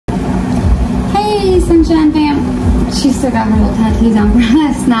Sunshine Fam. She still got her little tattoos on from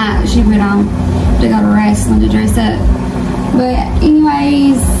last night. She put on to go to wrestling to dress up. But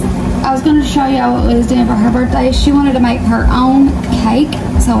anyways, I was going to show y'all what Liz did for her birthday. She wanted to make her own cake,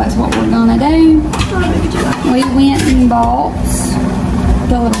 so that's what we're going to do. We went and bought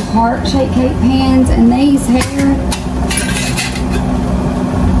the little heart-shaped cake pans, and these here,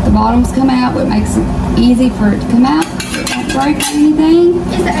 the bottoms come out, but it makes it easy for it to come out. It won't break anything.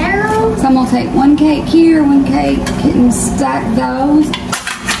 Is the arrow? So I'm going to take one cake here, one cake, and stack those.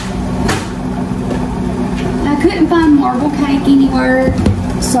 I couldn't find marble cake anywhere,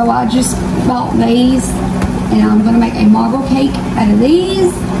 so I just bought these, and I'm going to make a marble cake out of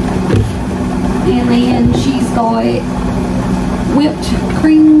these. And then she's got whipped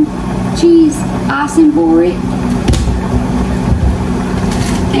cream cheese icing for it.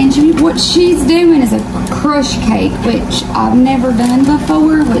 And what she's doing is a crush cake, which I've never done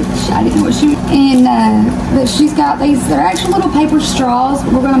before, which I didn't know what she was. And but she's got these, they're actual little paper straws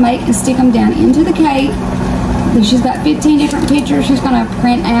we're going to make and stick them down into the cake. And she's got 15 different pictures she's going to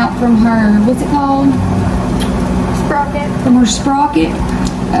print out from her, what's it called? Sprocket. From her sprocket.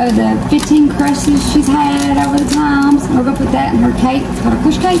 The 15 crushes she's had over the times. We're going to put that in her cake. It's called a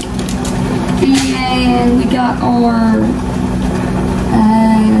crush cake. And we got our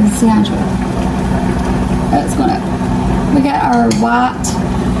cilantro. That's going up. We got our white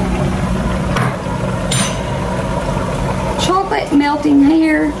chocolate melting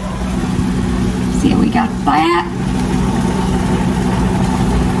here. See, we got that.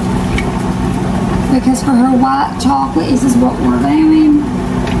 Because for her white chocolate, this is what we're doing.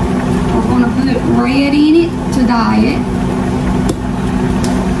 We're going to put red in it to dye it.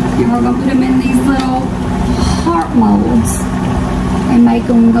 And we're going to put them in these little heart molds and make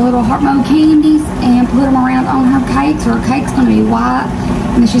them the little heart mold candies and put them around on her cake. So her cake's going to be white,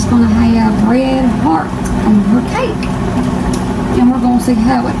 and then she's going to have red hearts on her cake. And we're going to see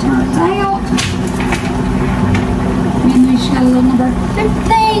how it turns out. And then she's got a little number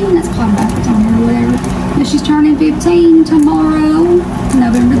 15. That's called birthday on her or whatever. And she's turning 15 tomorrow,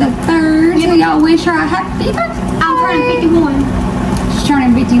 November the 3rd. So y'all wish her a happy birthday. I'm turning 51. She's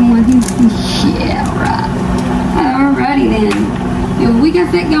turning 51. Yeah, right. Alrighty then. Yeah, we got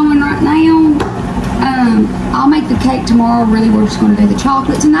that going right now. I'll make the cake tomorrow. Really, we're just going to do the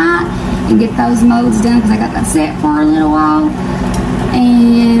chocolate tonight and get those molds done because I got that set for a little while.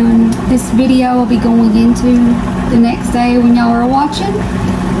 And this video will be going into the next day when y'all are watching.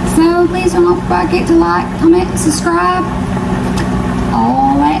 So please don't forget to like, comment, subscribe,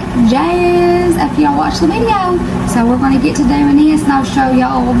 all that jazz after y'all watch the video. So we're going to get to doing this, and I'll show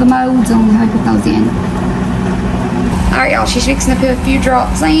y'all the molds on how to put those in. Alright y'all, she's fixing to put a few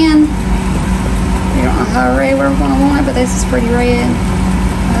drops in. We don't know how red we're going to want it, but this is pretty red.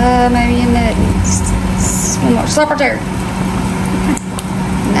 Maybe in that one more. Stop right there.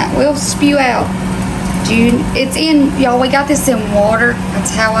 And that will spew out. It's in, y'all, we got this in water.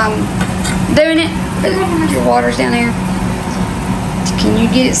 That's how I'm doing it. Your water's down there. Can you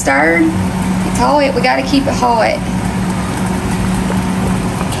get it stirred? It's hot. We got to keep it hot.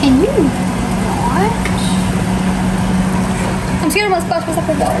 Can you not? I'm scared I'm going to splash myself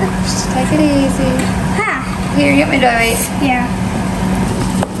with water. Just take it easy. Ha! Here, you want me to do it? Yeah.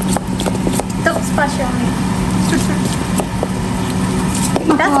 Don't splash it on me.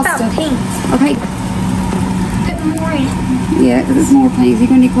 That's about pink. Okay. Put more in. Yeah, because it's more pink. You're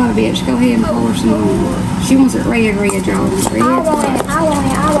going to need quite a bit. Just go ahead and pour some more. She wants it red, y'all. Red. I want it.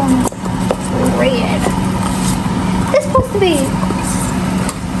 Red. This is supposed to be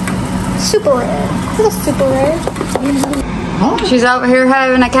super red. This is super red. She's over here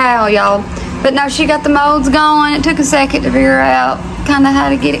having a cow, y'all. But no, she got the molds going. It took a second to figure out kind of how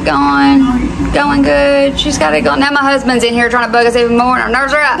to get it going good. She's got it going. Now my husband's in here trying to bug us even more, and our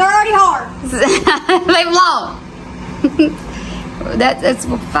nerves are up. They're already hard. Leave them alone. That's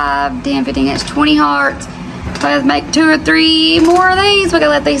 5, 10, 15, that's 20 hearts. Let's make 2 or 3 more of these. We gotta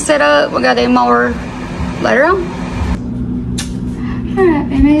let these set up. We gotta do more later on. Alright,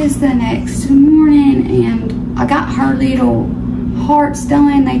 and it is the next morning, and I got her little hearts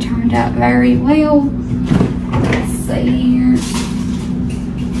done. They turned out very well. Let's see here.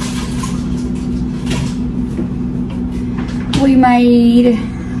 We made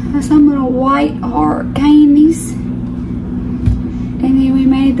some little white heart candies, and then we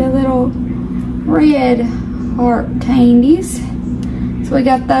made the little red heart candies. So we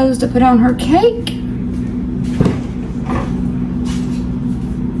got those to put on her cake.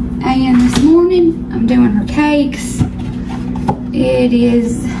 And this morning I'm doing her cakes. It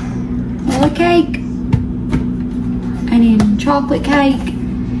is vanilla cake and then chocolate cake.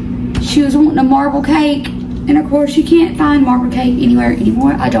 she was wanting a marble cake. And of course, you can't find marble cake anywhere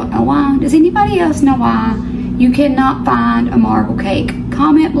anymore. I don't know why. Does anybody else know why you cannot find a marble cake?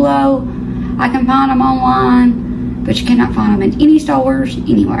 Comment below. I can find them online, but you cannot find them in any stores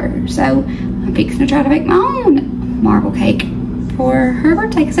anywhere. So I'm fixing to try to make my own marble cake for her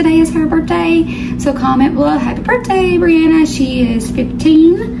birthday, because today is her birthday. So comment below, happy birthday, Brianna. She is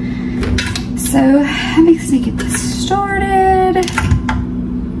 15. So I'm fixing to get this started.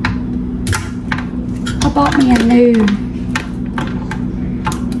 I bought me a new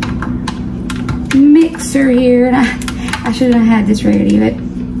mixer here, and I should have had this ready, but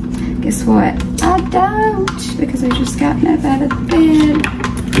guess what? I don't, because I just gotten up out of bed.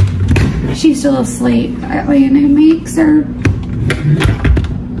 She's still asleep. I got me a new mixer.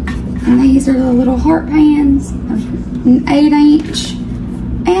 And these are the little heart pans, an 8-inch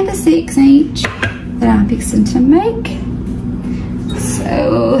and a 6-inch that I'm fixing to make.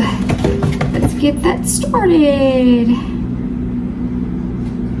 So let's get that started.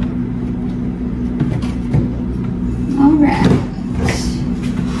 All right.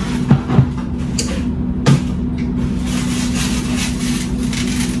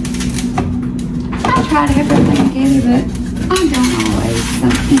 I try to have everything together, but I don't always. So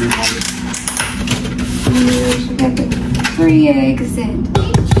anyways, we got the 3 eggs in each.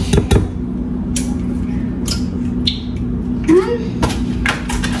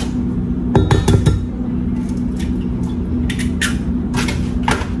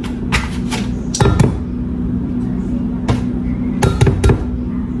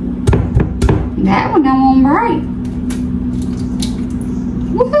 That one don't want to break.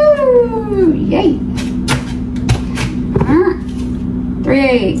 Woohoo! Yay! Alright. 3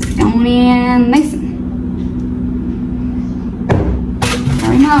 eggs going in nice and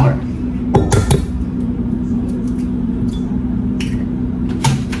turn them over.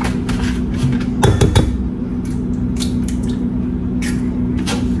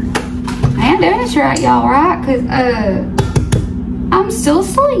 I am doing this right, y'all, right? Because I'm still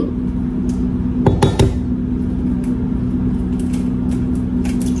asleep.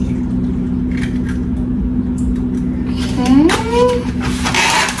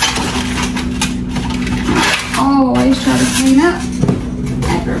 Always try to clean up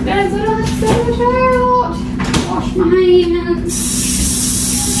after a bed, so I don't have to sit out. Wash my hands.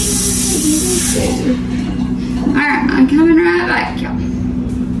 Alright, I'm coming right back, y'all.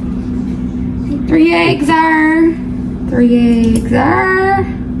 3 eggs there. 3 eggs there.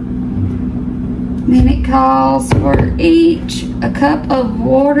 Then it calls for each a cup of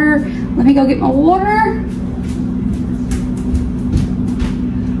water. Let me go get my water.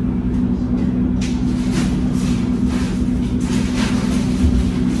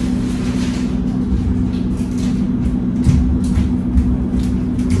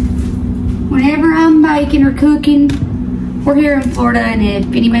 Whenever I'm baking or cooking, we're here in Florida, and if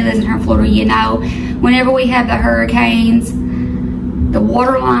anybody lives in Florida, you know, whenever we have the hurricanes, the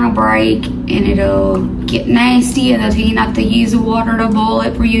water line will break and it'll get nasty, and they'll tell you not to use the water to boil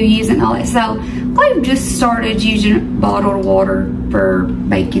it for you using all that. So we've just started using bottled water for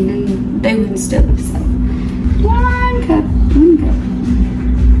baking and doing stuff. So 1 cup, 1 cup.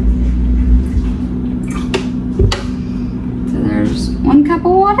 So there's 1 cup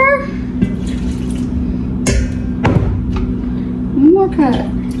of water. 1 more cup.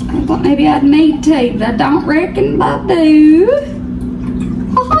 I thought maybe I'd need 2, but I don't reckon I do.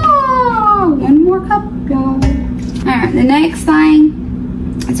 Ha-ha! 1 more cup, y'all. Alright, the next thing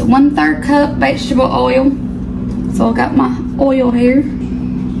is a 1/3 cup vegetable oil. So I got my oil here.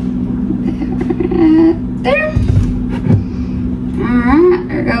 There. Alright,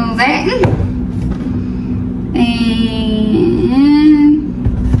 there goes that. And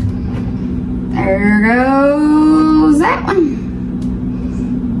there goes that one.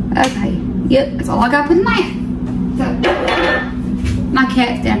 Okay, yep, that's all I got put in that. So, my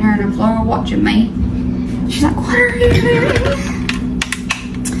cat's down here on the floor watching me. She's like, what are you doing?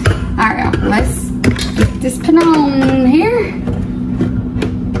 Alright, let's get this put on here.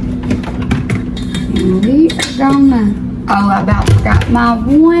 And we are gonna, oh, I about forgot my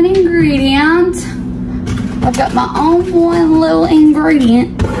one ingredient. I've got my own one little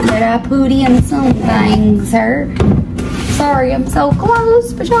ingredient that I put in some things here. Sorry, I'm so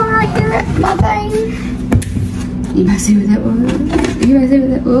close, but y'all right here at my thing. Anybody see what that was? Anybody see what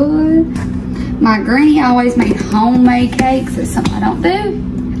that was? My granny always made homemade cakes. It's something I don't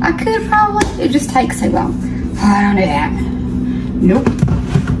do. I could probably, it just takes too long. I don't do that. Nope.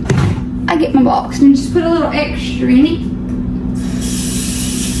 I get my box and just put a little extra in it.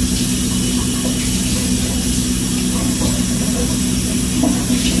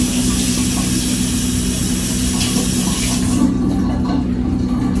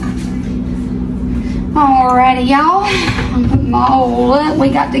 Alrighty, y'all. I'm putting them all up. We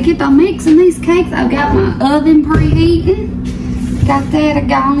got to get the mix in these cakes. I've got my oven preheating. Got that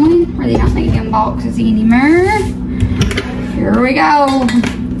going. Really don't need them boxes anymore. Here we go.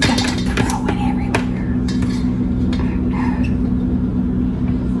 Throw it everywhere. Oh no.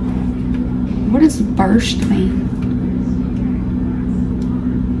 What does burst mean?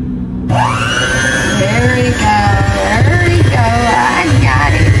 There we go. There we go. I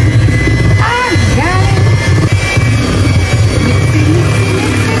got it. I got it.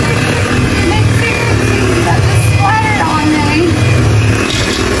 Mix it. That just splattered on me.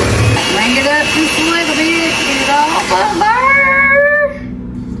 Bring it up just a little bit. Get it all up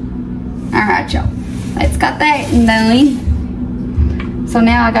there. Alright, y'all. Let's got that done. So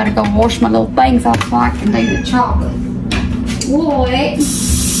now I gotta go wash my little things off so I can do the chocolate. What?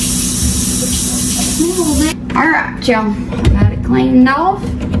 Alright, y'all. Got it cleaned off.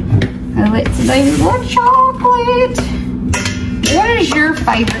 Now let's do the chocolate. What is your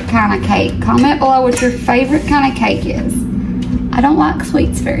favorite kind of cake? Comment below what your favorite kind of cake is. I don't like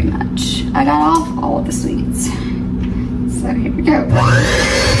sweets very much. I got off all of the sweets. So here we go.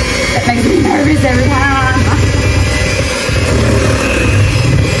 That makes me nervous every time.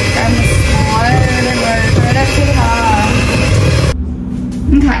 I'm just slowly work right up to the top.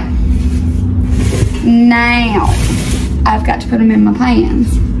 Okay. Now, I've got to put them in my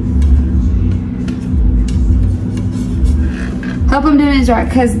pans. Hope I'm doing this right,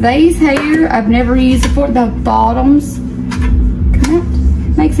 because these here, I've never used before. The bottoms come out.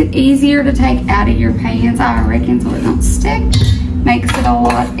 Makes it easier to take out of your pans, I reckon, so it don't stick. Makes it a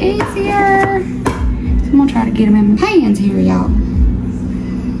lot easier. So I'm going to try to get them in my pans here, y'all.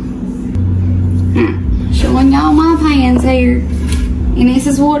 Showing y'all my pans here. And this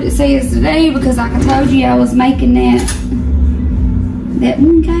is what it says today, because like I told you, I was making that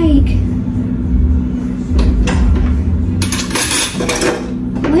one cake.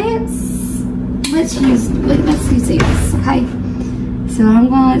 Let's use this, okay? So I'm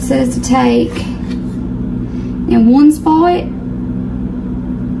going, it says to take in one spot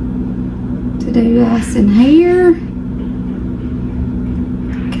to do this in here.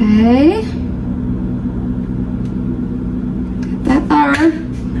 Okay. Got that there.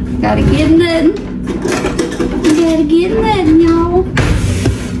 Gotta get nothing. Gotta get nothing, y'all.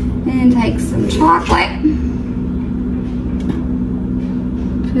 And take some chocolate.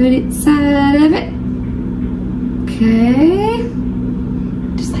 Put it inside of it. Okay.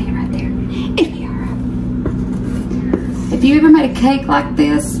 Just lay it right there. It'll be alright. If you ever made a cake like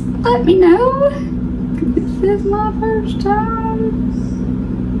this, let me know. This is my first time.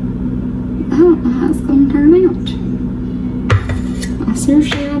 I don't know how it's going to turn out. I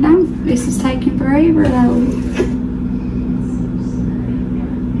seriously, I don't. This is taking forever though.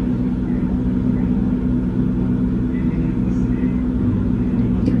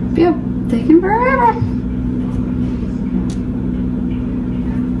 Yep, taking forever.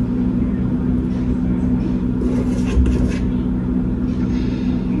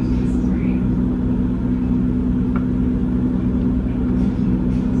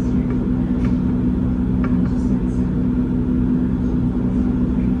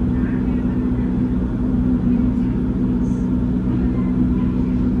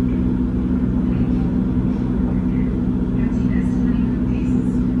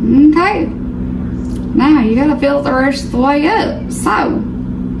 Okay, now you gotta fill it the rest of the way up. So,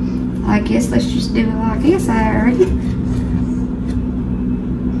 I guess let's just do it like this, I reckon.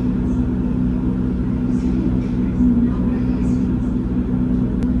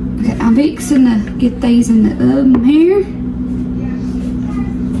 Okay, I'm fixing to get these in the oven here.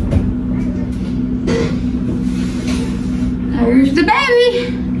 There's the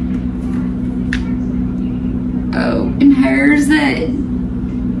baby. Oh, and here's that.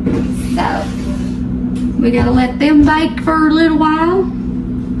 So, we gotta let them bake for a little while.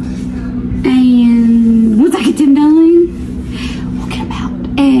 And once I get them done, we'll get them out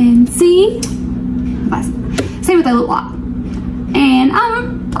and see what they look like. And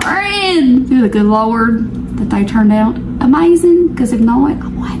I'm praying to the good Lord that they turned out amazing, because if not, I'm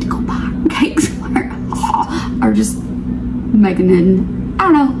gonna have to go buy cakes or just make nothing. I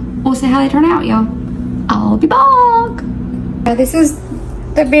don't know. We'll see how they turn out, y'all. I'll be back. Now, this is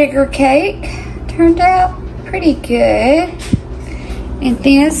the bigger cake. Turned out pretty good. And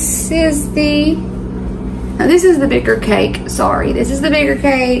this is the bigger cake. Sorry, this is the bigger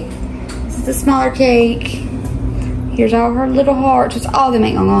cake. This is the smaller cake. Here's all her little hearts. It's all the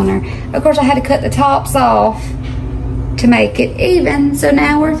meat on there. Of course, I had to cut the tops off to make it even. So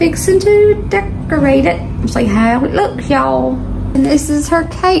now we're fixing to decorate it. See how it looks, y'all. And this is her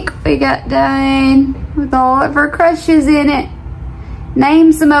cake we got done with all of her crushes in it.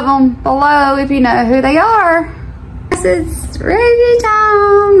 Name some of them below if you know who they are. It's ready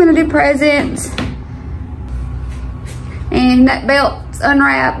time. I'm gonna do presents. And that belt's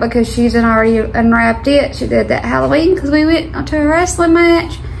unwrapped because she's already unwrapped it. She did that Halloween because we went to a wrestling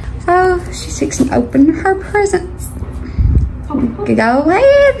match. So she's fixing to open her presents. Go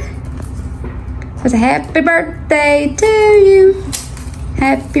ahead. It's a happy birthday to you.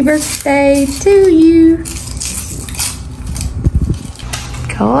 Happy birthday to you.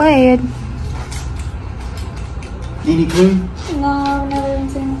 Go ahead. Any clue? No, never even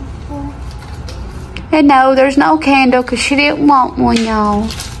seen it. And no, there's no candle because she didn't want one, y'all.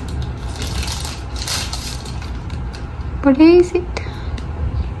 What is it?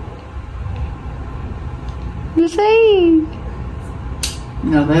 You see?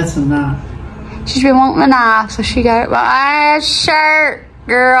 No, that's a knife. She's been wanting a knife, so she got it. My shirt,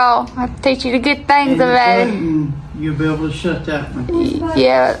 girl. I have to teach you the good things about it. You'll be able to shut that one.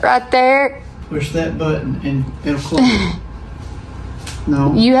 Yeah, right there. Push that button and it'll close.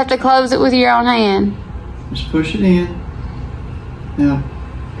 No. You have to close it with your own hand. Just push it in. Now.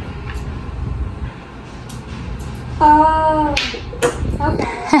 Oh. Okay.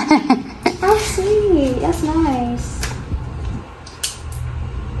 Oh, sweet. That's nice.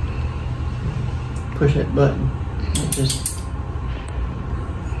 Push that button.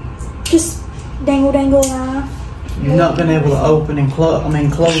 Just dangle now. You've not been able to open and close.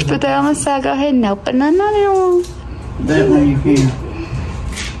 Close it. Put that on the side. Go ahead and open another one. That one you can.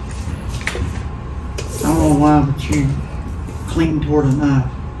 I don't know why, but you clean toward a knife.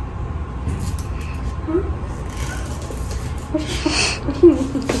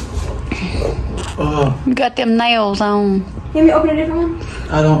 You got them nails on. Can we open a different one?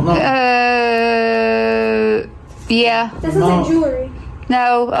 I don't know. Yeah. That sounds like jewelry.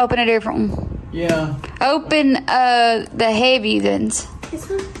 No, open a different one. Yeah. Open the heavy ones. This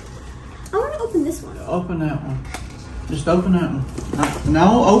one? I want to open this one. Open that one. Just open that one.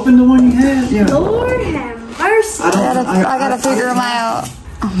 No, open the one you had. Yeah. Lord have mercy. I gotta figure them out.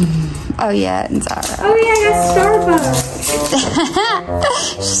 Oh yeah, it's alright. Oh yeah, I got Starbucks.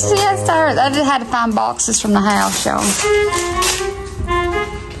 She got Starbucks. I just had to find boxes from the house, y'all.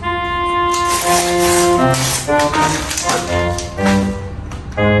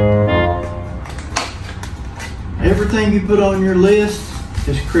 Everything you put on your list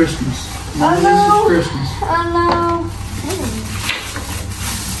is Christmas. My list is Christmas. Oh no.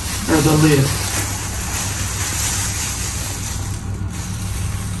 Or the list.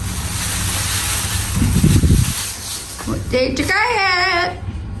 What did you get?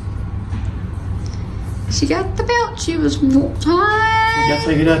 She got the belt she was wanting. I gotta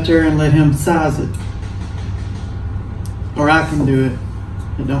take it out there and let him size it. Or I can do it.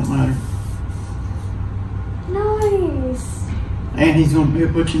 It don't matter. Nice. And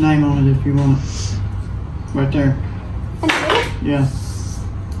he'll put your name on it if you want it. Right there. Yeah.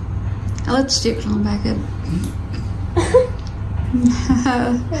 Now let's stick it on back up.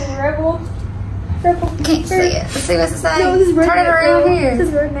 Rebel. Can't see it. Let's see what's it say. No, this is Turn it around girl. here. This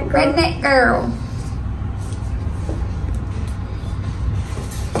is redneck girl. Redneck girl.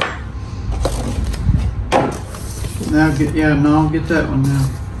 Now get that one now.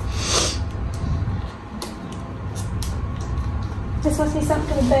 This must be something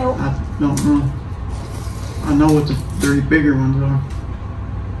for the belt. I don't know. I know what the three bigger ones are.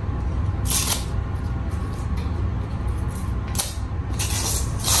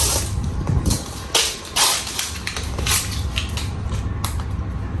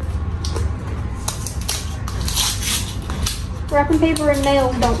 Wrapping paper and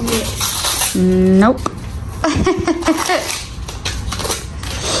nails don't mix. Nope.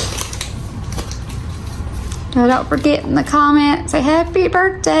 Now don't forget in the comments, say happy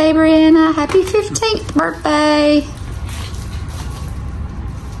birthday, Brianna. Happy 15th birthday.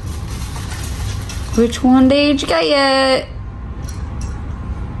 Which one did you get?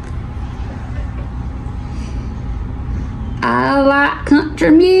 I like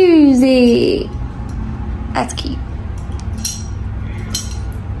country music. That's cute.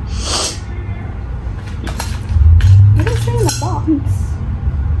 I didn't see in the box.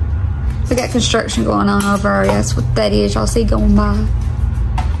 We got construction going on over our area. That's what that is. Y'all see going by.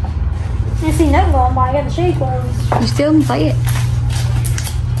 I didn't see nothing going by. I got the shade closed. You still can play it.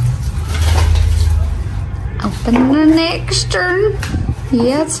 Open the next turn.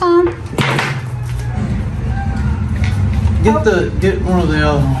 Yeah, it's fine. Get one of the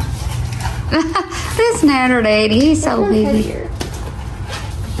other ones. This Natter Daddy, he's so busy. Heavier.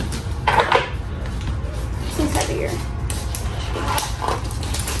 Seems heavier.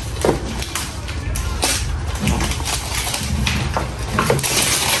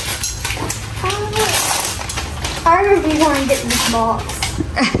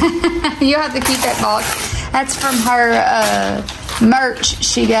 box. You have to keep that box. That's from her merch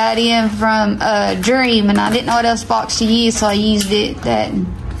she got in from Dream, and I didn't know what else box to use, so I used it. That.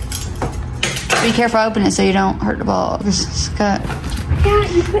 Be careful opening it so you don't hurt the box. It's got. Yeah,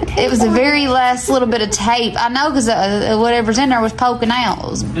 you put tape. It was the very last little bit of tape. I know because whatever's in there was poking out. It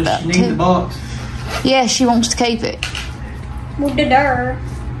was Does she need the box? Yeah, she wants to keep it. Well, did her.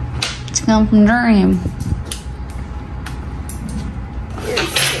 It's come from Dream.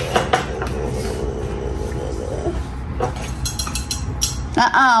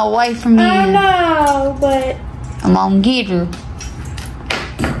 Away from you. I know, but I'm gonna get her.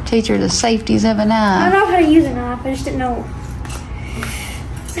 Teach her the safeties of a I knife. know how to use a knife. I just didn't know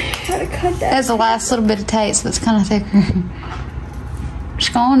how to cut that. That's the last little bit of tape, so it's kind of thicker.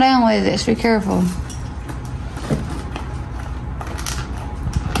 Just go on down with it. Just be careful.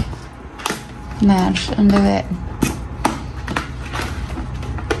 Now, just undo it.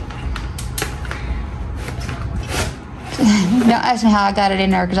 Don't ask me how I got it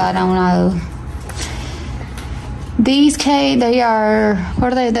in there because I don't know. These came, they are,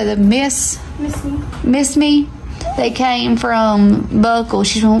 what are they? They're the Miss me. Miss Me. They came from Buckle.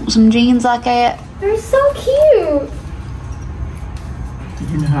 She wants some jeans like that. They're so cute.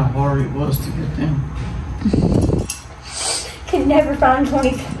 You know how hard it was to get them. Can never find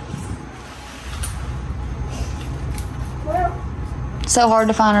 20. Well, So hard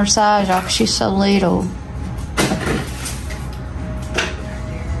to find her size, y'all, 'cause she's so little.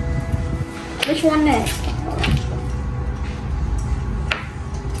 which one next?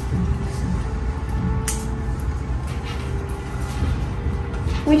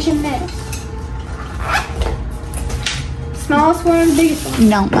 Which one next? Smallest one or the biggest one?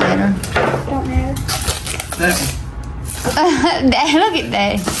 Don't matter. Don't matter. That one. Dad, look at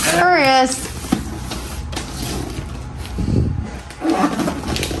that. Chris.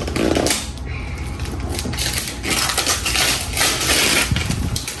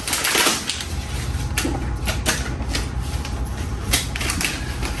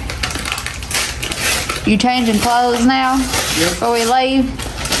 You changing clothes now? Yep. Before we leave?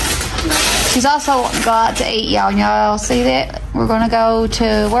 She's also got to eat, y'all. Y'all see that? We're gonna go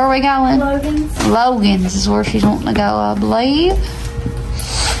to, where are we going? Logan's. Logan's is where she's wanting to go, I believe.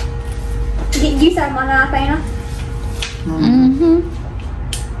 You said my knife, Anna? Mm-hmm.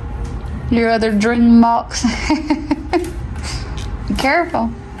 Your other dream box. Be careful.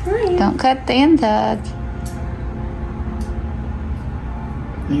 Right. Don't cut the inside.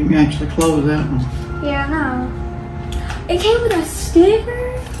 You can actually close that one. Yeah, I know. It came with a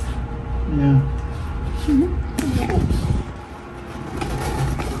sticker? Yeah.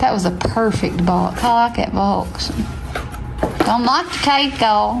 That was a perfect box. I like that box. Don't knock the cake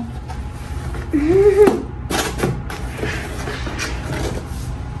off.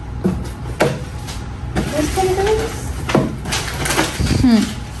 This one of those?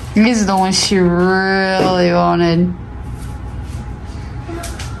 This is the one she really wanted.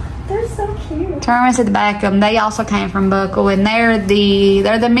 They're so cute. Turn around to the back of them. They also came from Buckle, and they're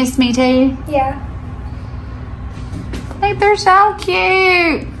the Miss Me too. Yeah, I think they're so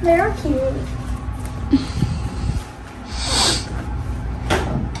cute. they are cute.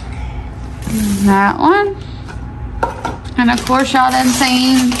 That one. And of course y'all done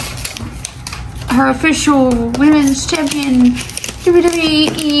seen her official women's champion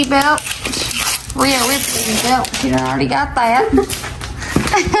WWE belt. Rhea Ripley belt. She done already got that.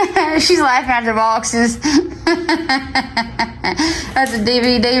 She's laughing at the boxes. That's a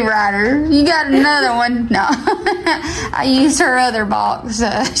DVD writer. You got another one? No. I used her other box.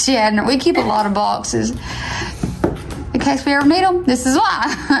 She had. We keep a lot of boxes in case we ever need them. This is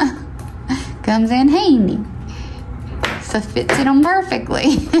why. Comes in handy. So fits in them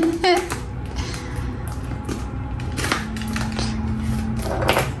perfectly.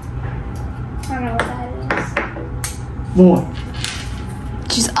 I don't know what that is. Boy.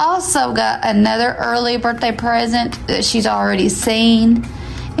 She's also got another early birthday present that she's already seen.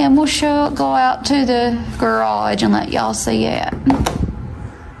 And we'll go out to the garage and let y'all see it.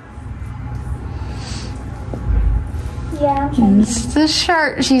 Yeah, I'm trying to. It's the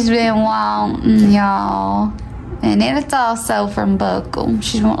shirt she's been wanting, y'all. And then it's also from Buckle.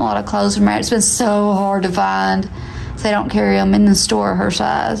 She's wanting a lot of clothes from her. It's been so hard to find. So they don't carry them in the store her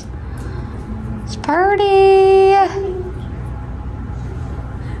size. It's pretty.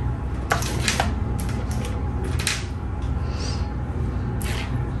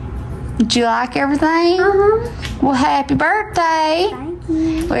 Did you like everything? Well, happy birthday. Thank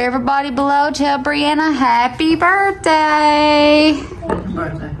you. Well, everybody below, tell Brianna happy birthday.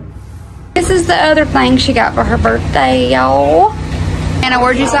 Birthday. This is the other thing she got for her birthday, y'all. Brianna,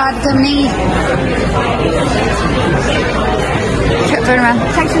 where'd you decide to come eat?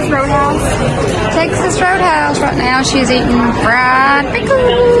 Texas Roadhouse. Texas Roadhouse. Right now she's eating fried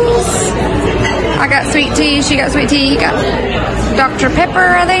pickles. I got sweet tea. She got sweet tea. You got Dr. Pepper,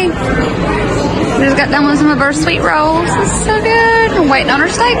 I think. We just got done with some of our sweet rolls. This is so good. I'm waiting on her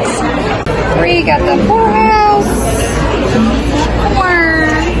steaks. We got the poorhouse. More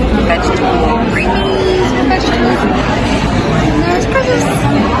vegetable, green beans, and vegetables. And those precious.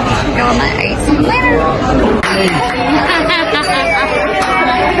 Go on that ate some later.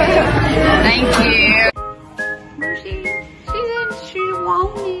 Thank you. Where's she? She said she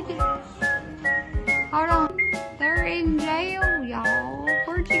wanted. Hold on. They're in jail, y'all.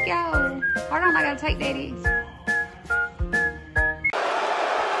 Where'd you go? Hold on, I gotta take Daddy.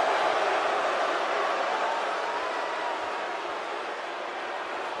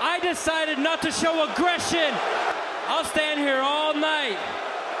 I decided not to show aggression. I'll stand here all night